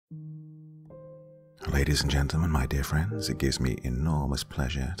Ladies and gentlemen, my dear friends, it gives me enormous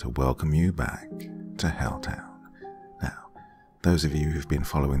pleasure to welcome you back to Helltown. Now, those of you who've been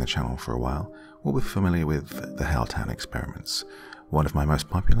following the channel for a while will be familiar with the Helltown experiments, one of my most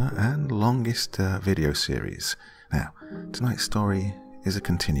popular and longest video series. Now, tonight's story is a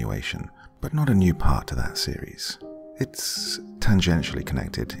continuation, but not a new part to that series. It's tangentially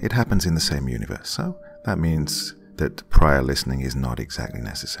connected. It happens in the same universe, so that means that prior listening is not exactly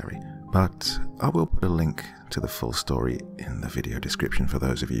necessary. But I will put a link to the full story in the video description for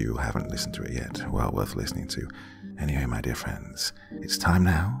those of you who haven't listened to it yet. Well worth listening to. Anyway, my dear friends, it's time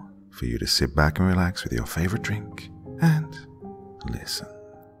now for you to sit back and relax with your favorite drink and listen.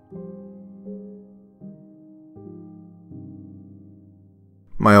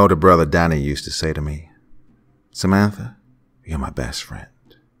 My older brother Danny used to say to me, "Samantha, you're my best friend."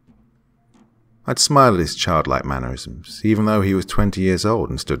 I'd smile at his childlike mannerisms, even though he was 20 years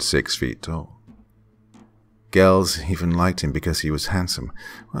old and stood 6 feet tall. Girls even liked him because he was handsome,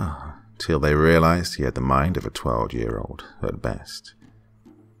 well, till they realized he had the mind of a 12-year-old at best.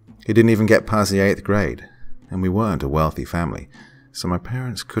 He didn't even get past the 8th grade, and we weren't a wealthy family, so my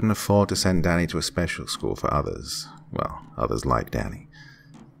parents couldn't afford to send Danny to a special school for others, well, others like Danny.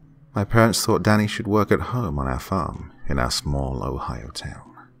 My parents thought Danny should work at home on our farm in our small Ohio town.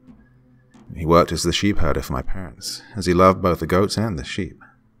 He worked as the sheep herder for my parents, as he loved both the goats and the sheep.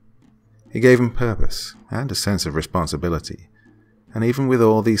 He gave him purpose and a sense of responsibility, and even with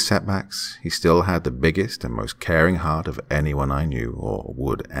all these setbacks, he still had the biggest and most caring heart of anyone I knew or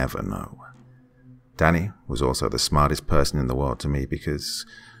would ever know. Danny was also the smartest person in the world to me because,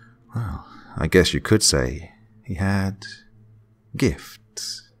 well, I guess you could say he had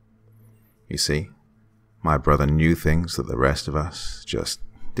gifts. You see, my brother knew things that the rest of us just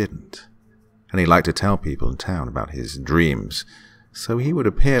didn't. And he liked to tell people in town about his dreams, so he would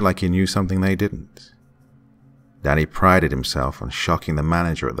appear like he knew something they didn't. Danny prided himself on shocking the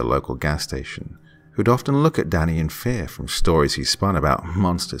manager at the local gas station, who'd often look at Danny in fear from stories he spun about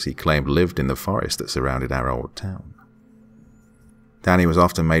monsters he claimed lived in the forest that surrounded our old town. Danny was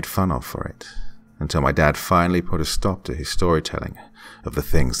often made fun of for it, until my dad finally put a stop to his storytelling of the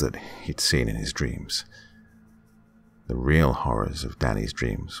things that he'd seen in his dreams. The real horrors of Danny's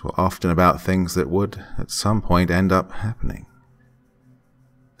dreams were often about things that would, at some point, end up happening.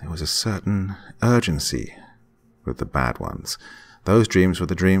 There was a certain urgency with the bad ones. Those dreams were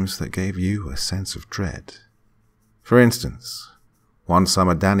the dreams that gave you a sense of dread. For instance, one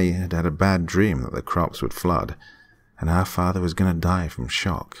summer Danny had had a bad dream that the crops would flood, and our father was going to die from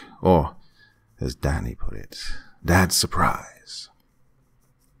shock, or, as Danny put it, Dad's surprise.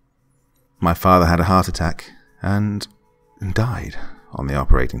 My father had a heart attack, and died on the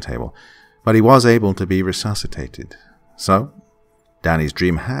operating table, but he was able to be resuscitated. So, Danny's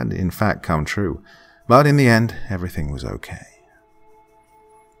dream had in fact come true, but in the end, everything was okay.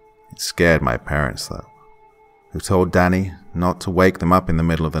 It scared my parents, though, who told Danny not to wake them up in the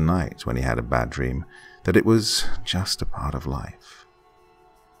middle of the night when he had a bad dream, that it was just a part of life.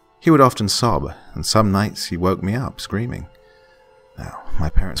 He would often sob, and some nights he woke me up screaming. Now, my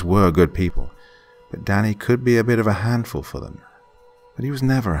parents were good people, but Danny could be a bit of a handful for them. But he was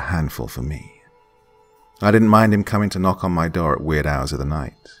never a handful for me. I didn't mind him coming to knock on my door at weird hours of the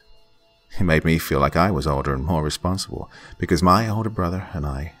night. It made me feel like I was older and more responsible, because my older brother and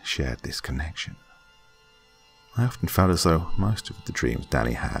I shared this connection. I often felt as though most of the dreams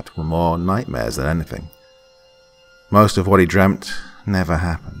Danny had were more nightmares than anything. Most of what he dreamt never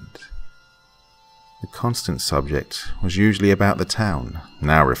happened. The constant subject was usually about the town,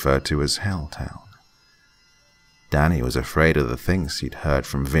 now referred to as Helltown. Danny was afraid of the things he'd heard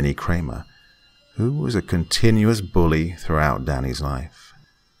from Vinnie Kramer, who was a continuous bully throughout Danny's life.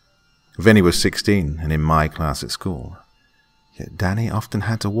 Vinnie was 16 and in my class at school, yet Danny often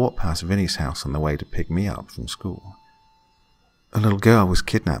had to walk past Vinnie's house on the way to pick me up from school. A little girl was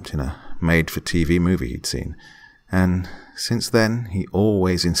kidnapped in a made-for-TV movie he'd seen, and since then he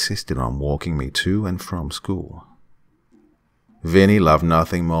always insisted on walking me to and from school. Vinnie loved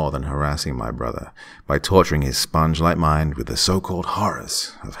nothing more than harassing my brother by torturing his sponge-like mind with the so-called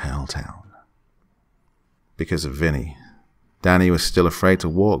horrors of Helltown. Because of Vinnie, Danny was still afraid to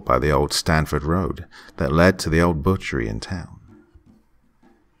walk by the old Stanford Road that led to the old butchery in town.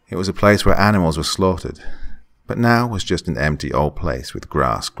 It was a place where animals were slaughtered, but now was just an empty old place with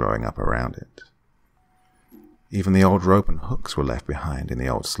grass growing up around it. Even the old rope and hooks were left behind in the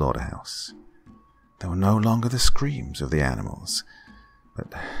old slaughterhouse. There were no longer the screams of the animals,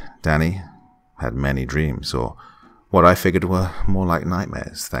 but Danny had many dreams, or what I figured were more like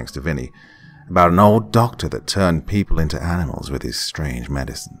nightmares, thanks to Vinnie, about an old doctor that turned people into animals with his strange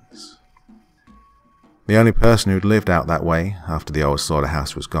medicines. The only person who'd lived out that way after the old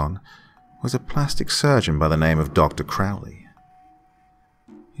slaughterhouse was gone was a plastic surgeon by the name of Dr. Crowley.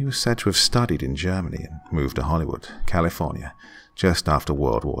 He was said to have studied in Germany and moved to Hollywood, California, just after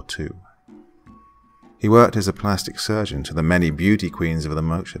World War II. He worked as a plastic surgeon to the many beauty queens of the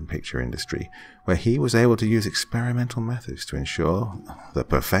motion picture industry, where he was able to use experimental methods to ensure the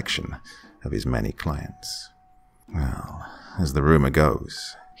perfection of his many clients. Well, as the rumor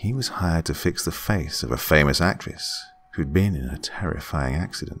goes, he was hired to fix the face of a famous actress who'd been in a terrifying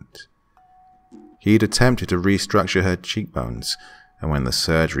accident. He'd attempted to restructure her cheekbones, and when the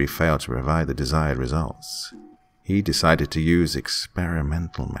surgery failed to provide the desired results, he decided to use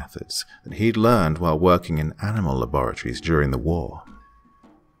experimental methods that he'd learned while working in animal laboratories during the war.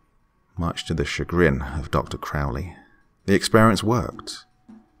 Much to the chagrin of Dr. Crowley, the experiments worked,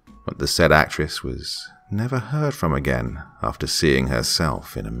 but the said actress was never heard from again after seeing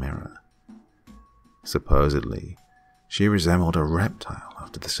herself in a mirror. Supposedly, she resembled a reptile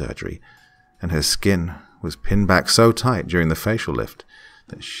after the surgery, and her skin was pinned back so tight during the facial lift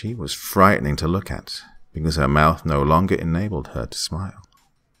that she was frightening to look at because her mouth no longer enabled her to smile.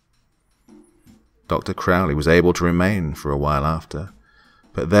 Dr. Crowley was able to remain for a while after,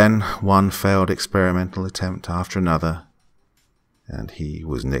 but then one failed experimental attempt after another, and he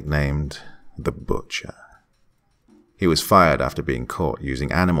was nicknamed the Butcher. He was fired after being caught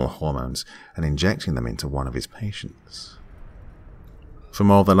using animal hormones and injecting them into one of his patients.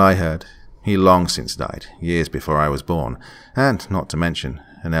 From all that I heard, he long since died, years before I was born, and, not to mention,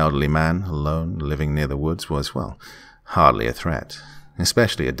 an elderly man, alone, living near the woods was, well, hardly a threat,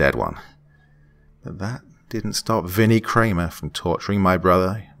 especially a dead one. But that didn't stop Vinnie Kramer from torturing my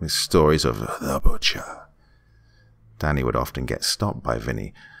brother with stories of the Butcher. Danny would often get stopped by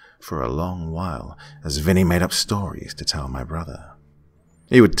Vinnie for a long while, as Vinnie made up stories to tell my brother.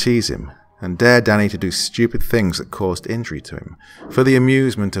 He would tease him and dare Danny to do stupid things that caused injury to him, for the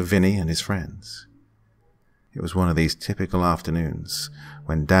amusement of Vinnie and his friends. It was one of these typical afternoons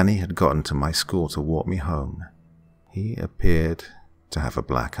when Danny had gotten to my school to walk me home. He appeared to have a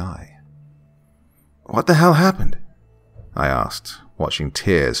black eye. "What the hell happened?" I asked, watching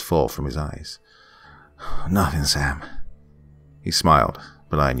tears fall from his eyes. "Nothing, Sam." He smiled,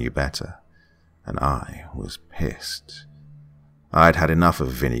 but I knew better, and I was pissed. I'd had enough of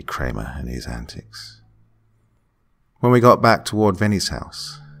Vinnie Kramer and his antics. When we got back toward Vinnie's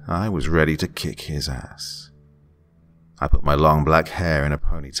house, I was ready to kick his ass. I put my long black hair in a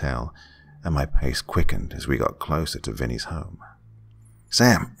ponytail, and my pace quickened as we got closer to Vinnie's home.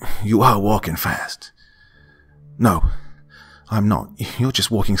 "Sam, you are walking fast." "No, I'm not. You're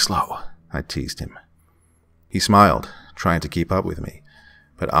just walking slow," I teased him. He smiled, trying to keep up with me,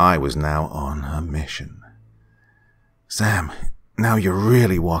 but I was now on a mission. "Sam, now you're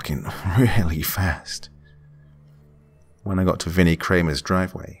really walking really fast." When I got to Vinnie Kramer's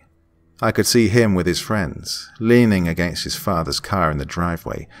driveway, I could see him with his friends, leaning against his father's car in the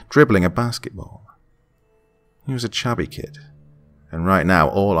driveway, dribbling a basketball. He was a chubby kid, and right now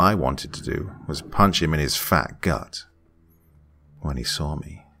all I wanted to do was punch him in his fat gut. When he saw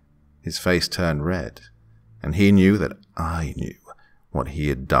me, his face turned red, and he knew that I knew what he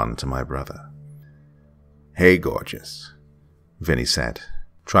had done to my brother. "Hey, gorgeous," Vinnie said,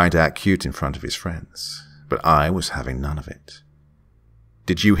 trying to act cute in front of his friends, but I was having none of it.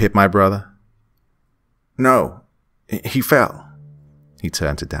 "Did you hit my brother?" "No, he fell." He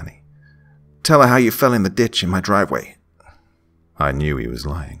turned to Danny. "Tell her how you fell in the ditch in my driveway." I knew he was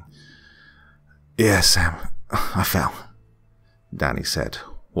lying. "Yes, Sam, I fell," Danny said,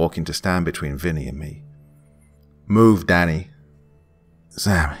 walking to stand between Vinnie and me. "Move, Danny."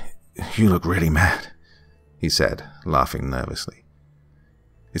 "Sam, you look really mad," he said, laughing nervously.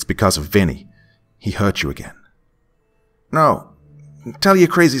 "It's because of Vinnie. He hurt you again." "No, tell your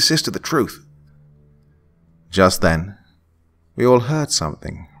crazy sister the truth." Just then, we all heard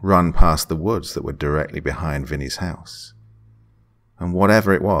something run past the woods that were directly behind Vinnie's house. And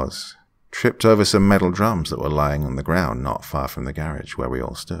whatever it was, tripped over some metal drums that were lying on the ground not far from the garage where we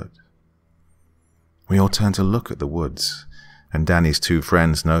all stood. We all turned to look at the woods, and Danny's two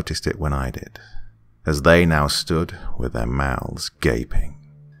friends noticed it when I did, as they now stood with their mouths gaping.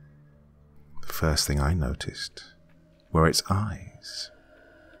 The first thing I noticed were its eyes,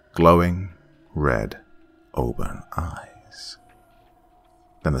 glowing red auburn eyes.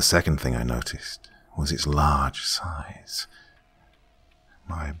 Then the second thing I noticed was its large size.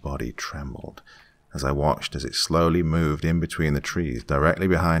 My body trembled as I watched as it slowly moved in between the trees directly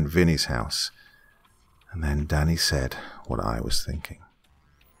behind Vinnie's house, and then Danny said what I was thinking.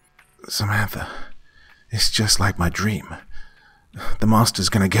 "Samantha, it's just like my dream. The monster's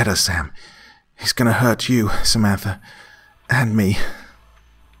gonna get us, Sam. He's gonna hurt you, Samantha, and me.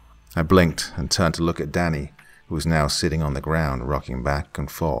 I blinked and turned to look at Danny, who was now sitting on the ground, rocking back and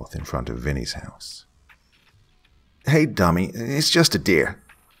forth in front of Vinny's house. "Hey, dummy, it's just a deer,"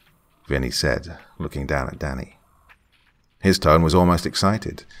 Vinny said, looking down at Danny. His tone was almost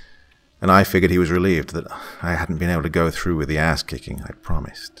excited, and I figured he was relieved that I hadn't been able to go through with the ass-kicking I'd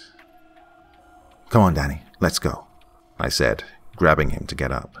promised. "Come on, Danny, let's go," I said, grabbing him to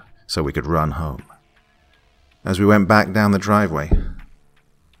get up so we could run home. As we went back down the driveway,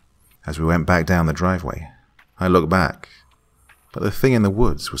 I looked back, but the thing in the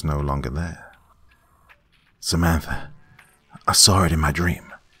woods was no longer there. "Samantha, I saw it in my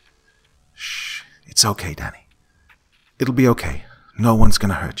dream." "Shh, it's okay, Danny. It'll be okay. No one's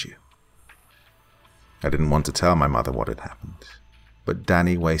gonna hurt you." I didn't want to tell my mother what had happened, but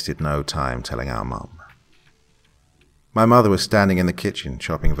Danny wasted no time telling our mom. My mother was standing in the kitchen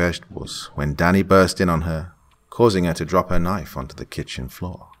chopping vegetables when Danny burst in on her, causing her to drop her knife onto the kitchen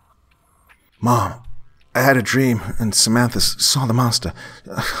floor. "Mom, I had a dream and Samantha saw the monster.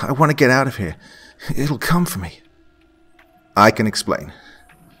 I want to get out of here. It'll come for me." "I can explain,"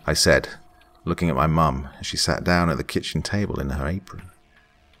 I said, looking at my mum as she sat down at the kitchen table in her apron.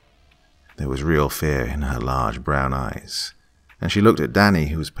 There was real fear in her large brown eyes, and she looked at Danny,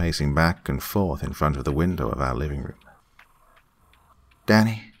 who was pacing back and forth in front of the window of our living room.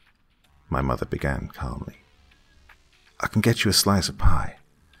 "Danny," my mother began calmly, "I can get you a slice of pie.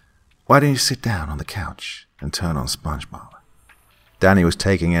 Why don't you sit down on the couch and turn on SpongeBob?" Danny was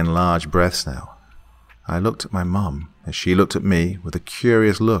taking in large breaths now. I looked at my mum as she looked at me with a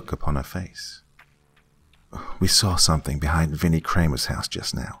curious look upon her face. "We saw something behind Vinnie Kramer's house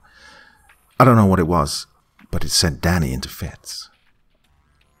just now. I don't know what it was, but it sent Danny into fits."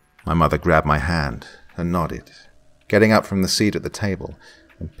 My mother grabbed my hand and nodded, getting up from the seat at the table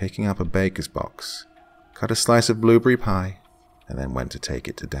and picking up a baker's box, cut a slice of blueberry pie, and then went to take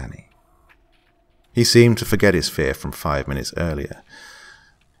it to Danny. He seemed to forget his fear from 5 minutes earlier,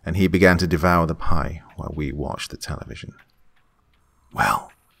 and he began to devour the pie while we watched the television.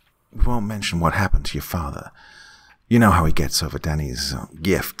 "Well, we won't mention what happened to your father. You know how he gets over Danny's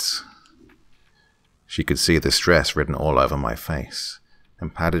gifts." She could see the stress written all over my face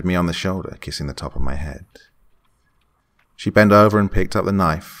and patted me on the shoulder, kissing the top of my head. She bent over and picked up the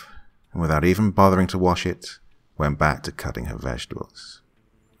knife, and without even bothering to wash it, went back to cutting her vegetables.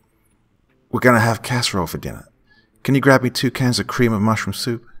 "We're going to have casserole for dinner. Can you grab me 2 cans of cream of mushroom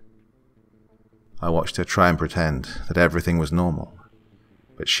soup?" I watched her try and pretend that everything was normal,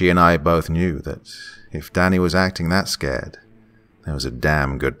 but she and I both knew that if Danny was acting that scared, there was a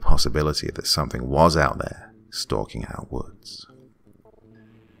damn good possibility that something was out there stalking our woods.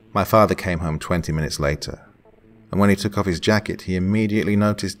 My father came home 20 minutes later, and when he took off his jacket, he immediately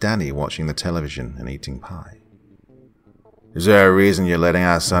noticed Danny watching the television and eating pie. "Is there a reason you're letting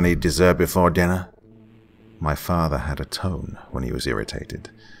our son eat dessert before dinner?" My father had a tone when he was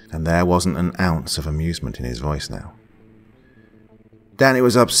irritated, and there wasn't an ounce of amusement in his voice now. "Danny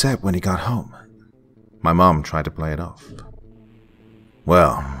was upset when he got home." My mom tried to play it off.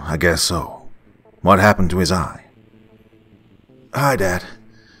 "Well, I guess so. What happened to his eye?" "Hi, Dad.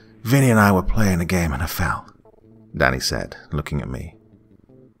 Vinny and I were playing a game and I fell," Danny said, looking at me.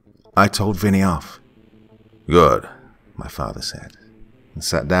 "I told Vinny off." "Good," my father said, and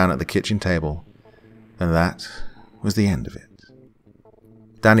sat down at the kitchen table, and that was the end of it.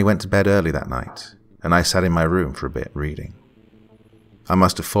 Danny went to bed early that night, and I sat in my room for a bit reading. I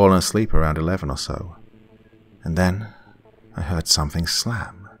must have fallen asleep around 11 or so, and then I heard something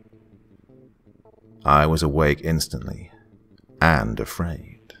slam. I was awake instantly, and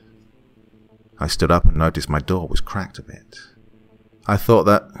afraid. I stood up and noticed my door was cracked a bit. I thought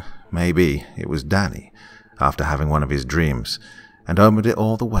that maybe it was Danny, after having one of his dreams, and opened it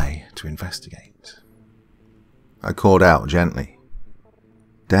all the way to investigate. I called out gently,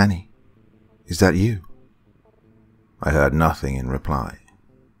 "Danny, is that you?" I heard nothing in reply.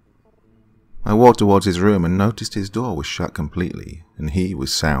 I walked towards his room and noticed his door was shut completely, and he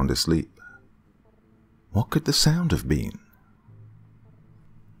was sound asleep. What could the sound have been?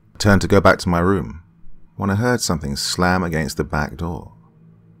 I turned to go back to my room when I heard something slam against the back door.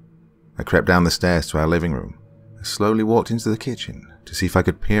 I crept down the stairs to our living room and slowly walked into the kitchen to see if I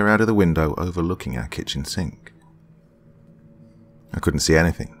could peer out of the window overlooking our kitchen sink. I couldn't see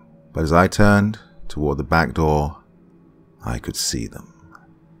anything, but as I turned toward the back door, I could see them.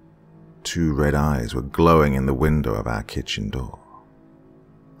 2 red eyes were glowing in the window of our kitchen door.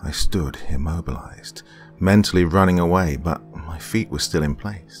 I stood immobilized, mentally running away, but my feet were still in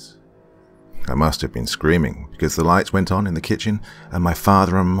place. I must have been screaming because the lights went on in the kitchen and my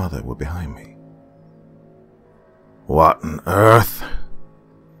father and mother were behind me. What on earth?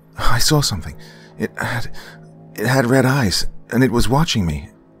 I saw something. It had red eyes, and it was watching me.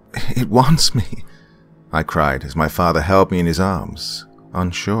 It wants me, I cried as my father held me in his arms,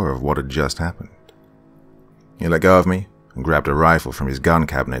 unsure of what had just happened. He let go of me and grabbed a rifle from his gun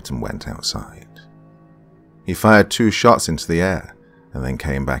cabinet and went outside. He fired 2 shots into the air and then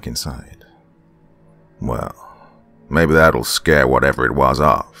came back inside. Well, maybe that'll scare whatever it was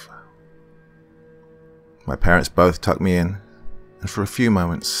off. My parents both tucked me in, and for a few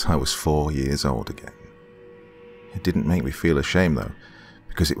moments I was 4 years old again. It didn't make me feel ashamed though,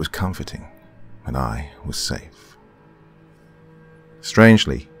 because it was comforting, and I was safe.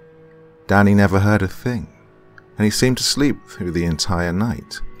 Strangely, Danny never heard a thing, and he seemed to sleep through the entire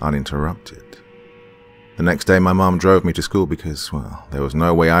night, uninterrupted. The next day my mom drove me to school because, well, there was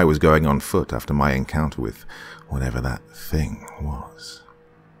no way I was going on foot after my encounter with whatever that thing was.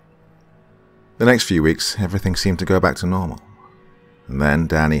 The next few weeks, everything seemed to go back to normal. And then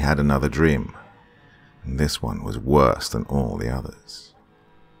Danny had another dream, and this one was worse than all the others.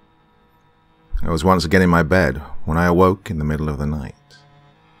 I was once again in my bed when I awoke in the middle of the night.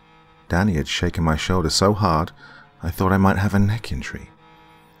 Danny had shaken my shoulder so hard I thought I might have a neck injury.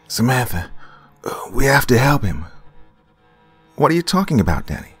 "Samantha, we have to help him." "What are you talking about,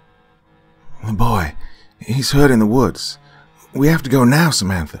 Danny?" "The boy, he's hurt in the woods. We have to go now,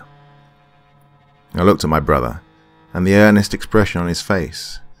 Samantha." I looked at my brother and the earnest expression on his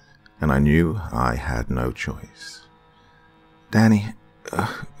face, and I knew I had no choice. "Danny,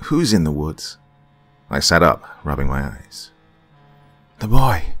 who's in the woods?" I sat up, rubbing my eyes. "The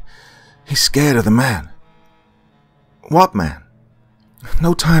boy. He's scared of the man." "What man?"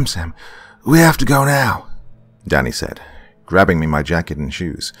 "No time, Sam. We have to go now," Danny said, grabbing me my jacket and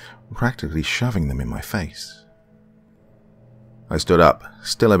shoes, practically shoving them in my face. I stood up,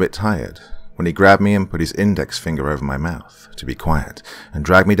 still a bit tired, when he grabbed me and put his index finger over my mouth to be quiet and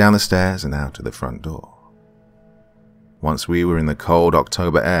dragged me down the stairs and out to the front door. Once we were in the cold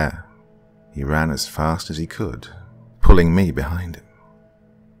October air, he ran as fast as he could, pulling me behind him.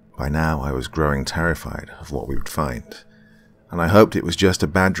 By now I was growing terrified of what we would find, and I hoped it was just a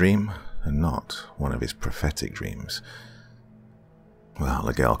bad dream and not one of his prophetic dreams. Well,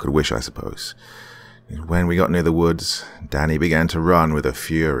 a girl could wish, I suppose. When we got near the woods, Danny began to run with the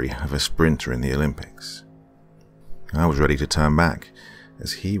fury of a sprinter in the Olympics. I was ready to turn back,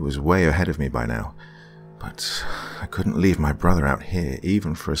 as he was way ahead of me by now, but I couldn't leave my brother out here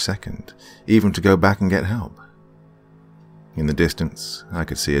even for a second, even to go back and get help. In the distance, I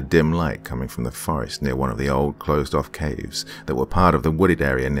could see a dim light coming from the forest near one of the old closed-off caves that were part of the wooded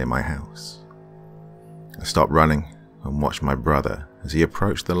area near my house. I stopped running and watched my brother as he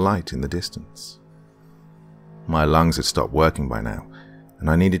approached the light in the distance. My lungs had stopped working by now, and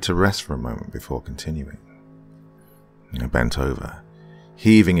I needed to rest for a moment before continuing. I bent over,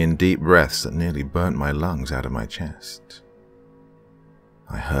 heaving in deep breaths that nearly burnt my lungs out of my chest.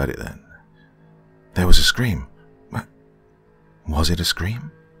 I heard it then. There was a scream. Was it a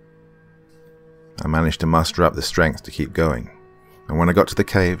scream? I managed to muster up the strength to keep going, and when I got to the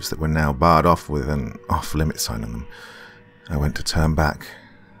caves that were now barred off with an off-limit sign on them, I went to turn back,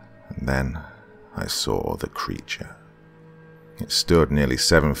 and then I saw the creature. It stood nearly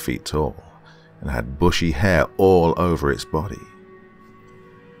 7 feet tall and had bushy hair all over its body.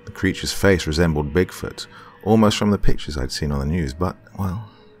 The creature's face resembled Bigfoot, almost from the pictures I'd seen on the news, but, well,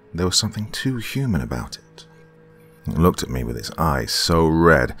 there was something too human about it. It looked at me with its eyes so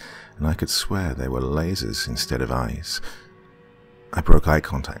red, and I could swear they were lasers instead of eyes. I broke eye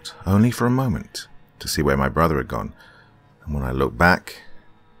contact, only for a moment, to see where my brother had gone, and when I looked back,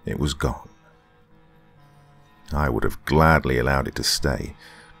 it was gone. I would have gladly allowed it to stay,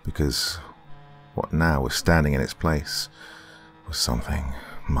 because what now was standing in its place was something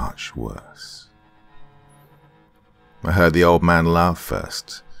much worse. I heard the old man laugh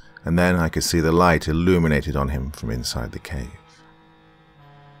first, and then I could see the light illuminated on him from inside the cave.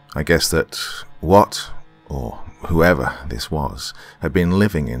 I guessed that what, or whoever this was, had been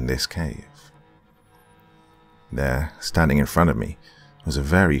living in this cave. There, standing in front of me, was a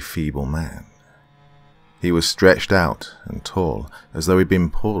very feeble man. He was stretched out and tall, as though he'd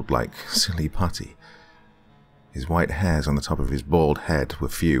been pulled like silly putty. His white hairs on the top of his bald head were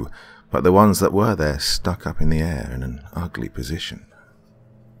few, but the ones that were there stuck up in the air in an ugly position.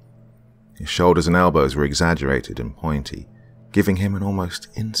 His shoulders and elbows were exaggerated and pointy, giving him an almost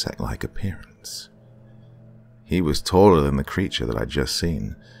insect-like appearance. He was taller than the creature that I'd just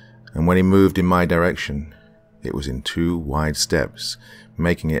seen, and when he moved in my direction, it was in 2 wide steps,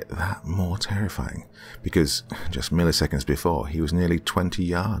 making it that more terrifying, because just milliseconds before, he was nearly 20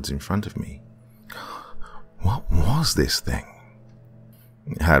 yards in front of me. What was this thing?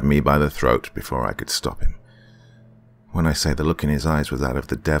 It had me by the throat before I could stop him. When I say the look in his eyes was that of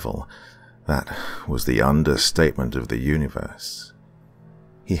the devil, that was the understatement of the universe.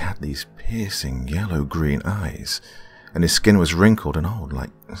 He had these piercing yellow-green eyes, and his skin was wrinkled and old,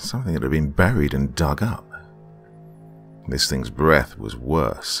 like something that had been buried and dug up. This thing's breath was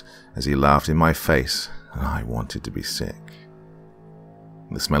worse as he laughed in my face, and I wanted to be sick.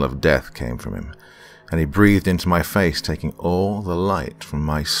 The smell of death came from him, and he breathed into my face, taking all the light from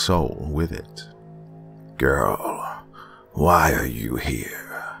my soul with it. "Girl, why are you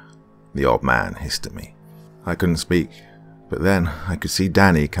here?" the old man hissed at me. I couldn't speak, but then I could see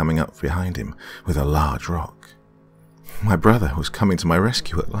Danny coming up behind him with a large rock. My brother was coming to my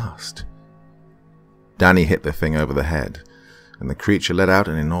rescue at last. Danny hit the thing over the head, and the creature let out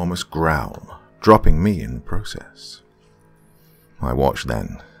an enormous growl, dropping me in the process. I watched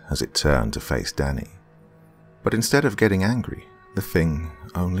then as it turned to face Danny, but instead of getting angry, the thing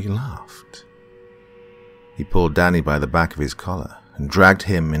only laughed. He pulled Danny by the back of his collar and dragged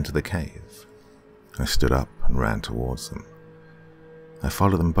him into the cave. I stood up and ran towards them. I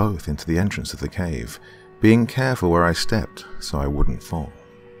followed them both into the entrance of the cave, being careful where I stepped so I wouldn't fall.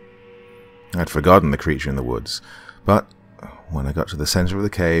 I'd forgotten the creature in the woods, but when I got to the center of the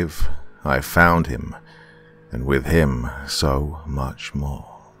cave, I found him, and with him so much more.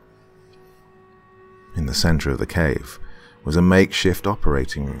 In the center of the cave was a makeshift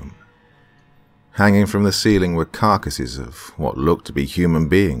operating room. Hanging from the ceiling were carcasses of what looked to be human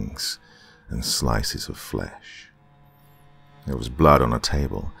beings and slices of flesh. There was blood on a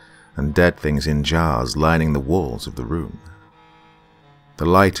table and dead things in jars lining the walls of the room. The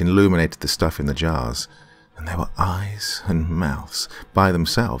light illuminated the stuff in the jars, and there were eyes and mouths by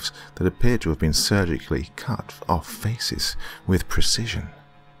themselves that appeared to have been surgically cut off faces with precision.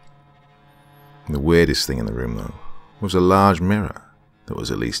 The weirdest thing in the room, though, was a large mirror that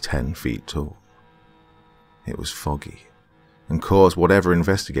was at least 10 feet tall. It was foggy, and caused whatever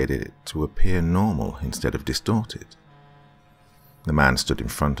investigated it to appear normal instead of distorted. The man stood in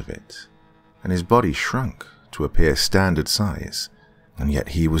front of it, and his body shrunk to appear standard size, and yet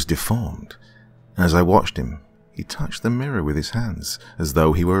he was deformed. As I watched him, he touched the mirror with his hands, as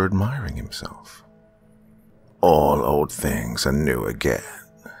though he were admiring himself. "All old things are new again,"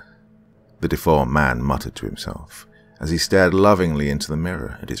 the deformed man muttered to himself, as he stared lovingly into the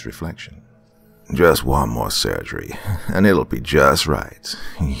mirror at his reflection. "Just one more surgery, and it'll be just right.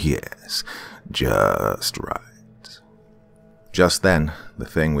 Yes, just right." Just then, the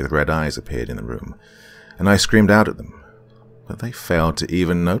thing with red eyes appeared in the room, and I screamed out at them, but they failed to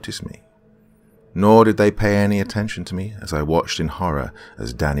even notice me. Nor did they pay any attention to me as I watched in horror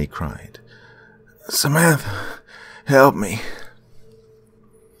as Danny cried, "Samantha, help me."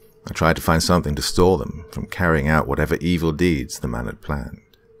 I tried to find something to stall them from carrying out whatever evil deeds the man had planned.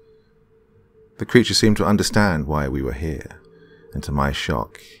 The creature seemed to understand why we were here, and to my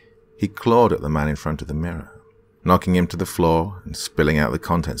shock, he clawed at the man in front of the mirror, knocking him to the floor and spilling out the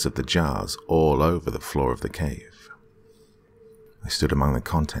contents of the jars all over the floor of the cave. I stood among the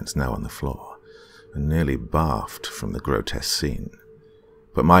contents now on the floor, and nearly barfed from the grotesque scene,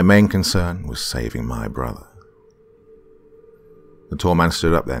 but my main concern was saving my brother. The tall man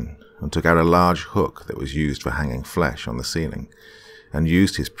stood up then, and took out a large hook that was used for hanging flesh on the ceiling, and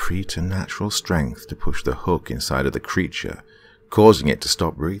used his preternatural strength to push the hook inside of the creature, causing it to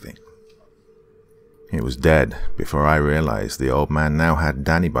stop breathing. It was dead before I realized the old man now had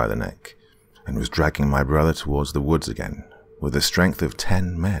Danny by the neck, and was dragging my brother towards the woods again, with the strength of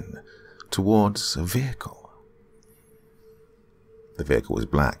 10 men, towards a vehicle. The vehicle was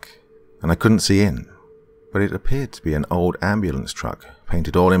black, and I couldn't see in, but it appeared to be an old ambulance truck,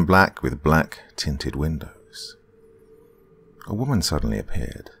 painted all in black with black tinted windows. A woman suddenly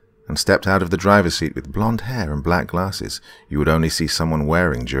appeared, and stepped out of the driver's seat with blonde hair and black glasses you would only see someone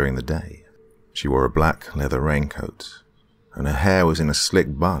wearing during the day. She wore a black leather raincoat, and her hair was in a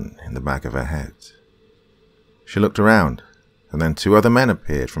slick bun in the back of her head. She looked around, and then 2 other men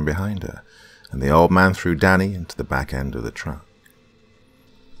appeared from behind her, and the old man threw Danny into the back end of the truck.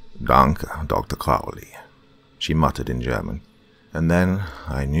 "Danke, Dr. Crowley," she muttered in German, and then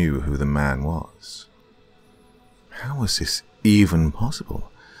I knew who the man was. How was this even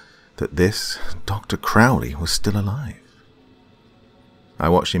possible, that this Dr. Crowley was still alive? I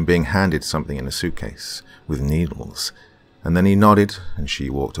watched him being handed something in a suitcase with needles, and then he nodded and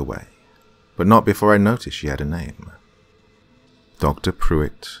she walked away, but not before I noticed she had a name. Dr.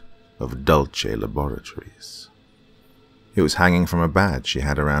 Pruitt of Dulce Laboratories. It was hanging from a badge she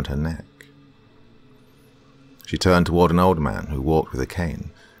had around her neck. She turned toward an old man who walked with a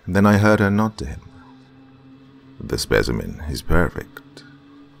cane, and then I heard her nod to him. The specimen is perfect."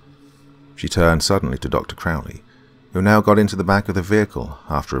 She turned suddenly to Dr. Crowley, who now got into the back of the vehicle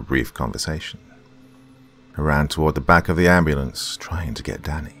after a brief conversation. I ran toward the back of the ambulance, trying to get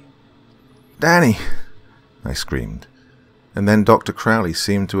Danny. "Danny!" I screamed, and then Dr. Crowley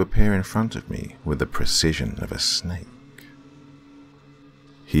seemed to appear in front of me with the precision of a snake.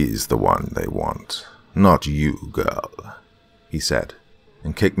 "He's the one they want, not you, girl," he said,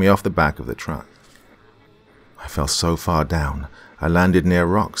 and kicked me off the back of the truck. I fell so far down, I landed near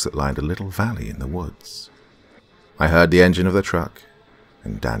rocks that lined a little valley in the woods. I heard the engine of the truck,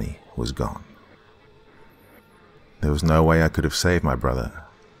 and Danny was gone. There was no way I could have saved my brother,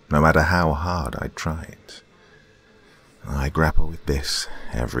 no matter how hard I tried. I grapple with this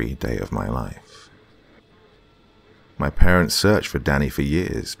every day of my life. My parents searched for Danny for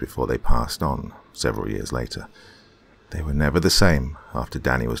years before they passed on several years later. They were never the same after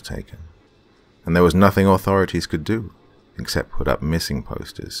Danny was taken, and there was nothing authorities could do except put up missing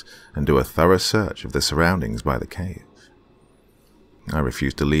posters and do a thorough search of the surroundings by the cave. I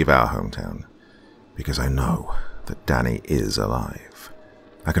refused to leave our hometown because I know that Danny is alive.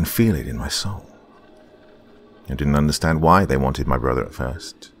 I can feel it in my soul. I didn't understand why they wanted my brother at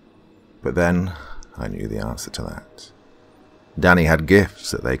first, but then I knew the answer to that. Danny had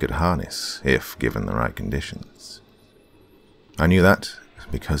gifts that they could harness if given the right conditions. I knew that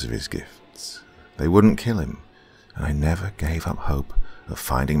because of his gifts. They wouldn't kill him, and I never gave up hope of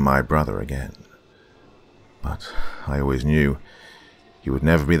finding my brother again. But I always knew he would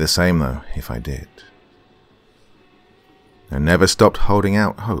never be the same, though, if I did. I never stopped holding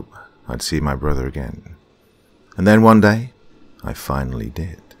out hope I'd see my brother again. And then one day, I finally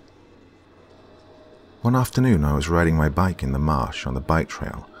did. One afternoon, I was riding my bike in the marsh on the bike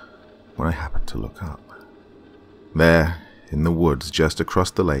trail when I happened to look up. There, in the woods just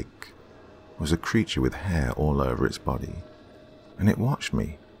across the lake, was a creature with hair all over its body, and it watched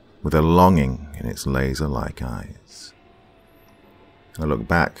me with a longing in its laser-like eyes. I looked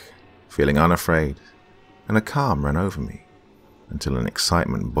back, feeling unafraid, and a calm ran over me, until an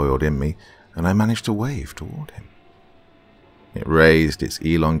excitement boiled in me, and I managed to wave toward him. It raised its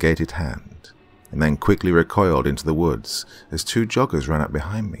elongated hand, and then quickly recoiled into the woods as two joggers ran up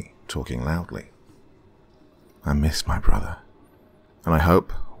behind me, talking loudly. I miss my brother, and I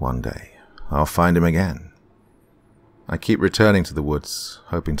hope one day I'll find him again. I keep returning to the woods,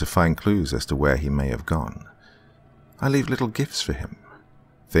 hoping to find clues as to where he may have gone. I leave little gifts for him,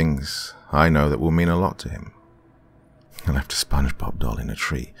 things I know that will mean a lot to him. I left a SpongeBob doll in a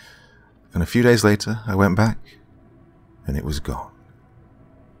tree, and a few days later I went back, and it was gone.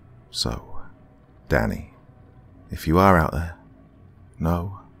 So, Danny, if you are out there,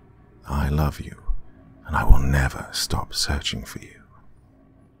 know I love you, and I will never stop searching for you.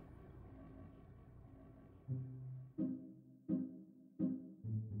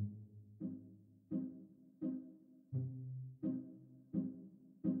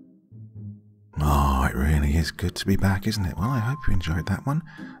 Oh, it really is good to be back, isn't it? Well, I hope you enjoyed that one.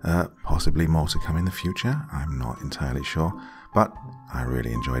 Possibly more to come in the future, I'm not entirely sure. But I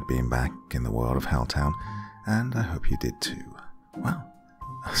really enjoyed being back in the world of Helltown, and I hope you did too. Well,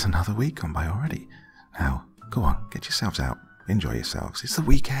 that's another week gone by already. Now, go on, get yourselves out. Enjoy yourselves. It's the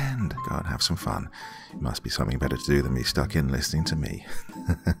weekend. Go and have some fun. It must be something better to do than be stuck in listening to me.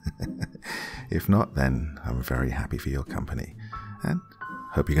 If not, then I'm very happy for your company. And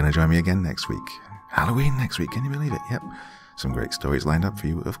hope you're going to join me again next week. Halloween next week, can you believe it? Yep. Some great stories lined up for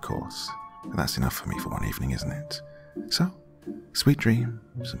you, of course. But that's enough for me for one evening, isn't it? So, sweet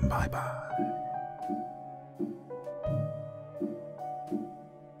dreams and bye-bye.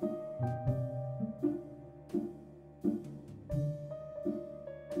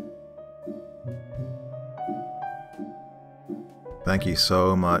 Thank you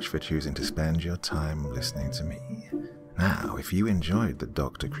so much for choosing to spend your time listening to me. Now, if you enjoyed the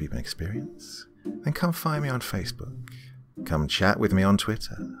Dr. Creepen experience, then come find me on Facebook. Come chat with me on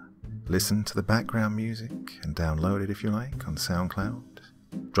Twitter. Listen to the background music and download it if you like on SoundCloud.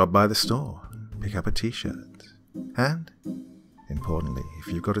 Drop by the store, pick up a t-shirt. And, importantly, if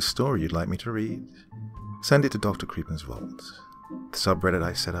you've got a story you'd like me to read, send it to Dr. Creepen's Vault, the subreddit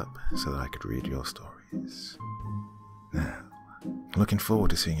I set up so that I could read your stories. Now, looking forward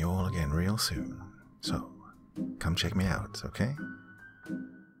to seeing you all again real soon. So, come check me out, okay?